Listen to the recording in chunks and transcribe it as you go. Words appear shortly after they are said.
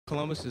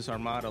Columbus's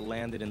armada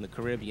landed in the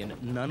Caribbean,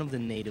 none of the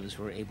natives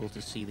were able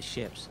to see the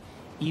ships,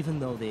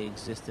 even though they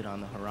existed on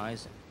the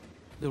horizon.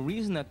 The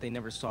reason that they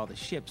never saw the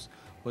ships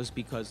was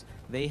because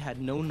they had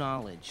no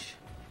knowledge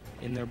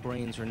in their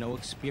brains or no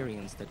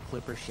experience that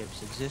clipper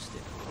ships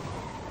existed.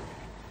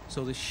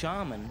 So the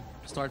shaman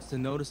starts to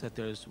notice that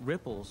there's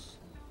ripples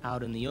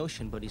out in the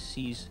ocean, but he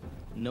sees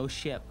no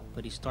ship,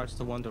 but he starts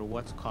to wonder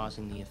what's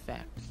causing the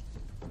effect.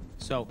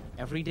 So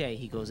every day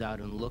he goes out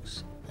and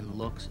looks and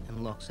looks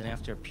and looks, and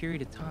after a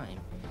period of time,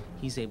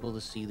 he's able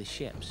to see the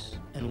ships.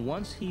 And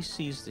once he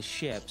sees the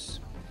ships,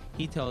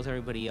 he tells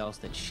everybody else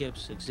that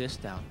ships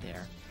exist out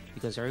there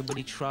because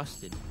everybody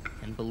trusted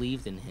and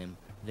believed in him.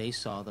 They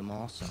saw them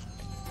also.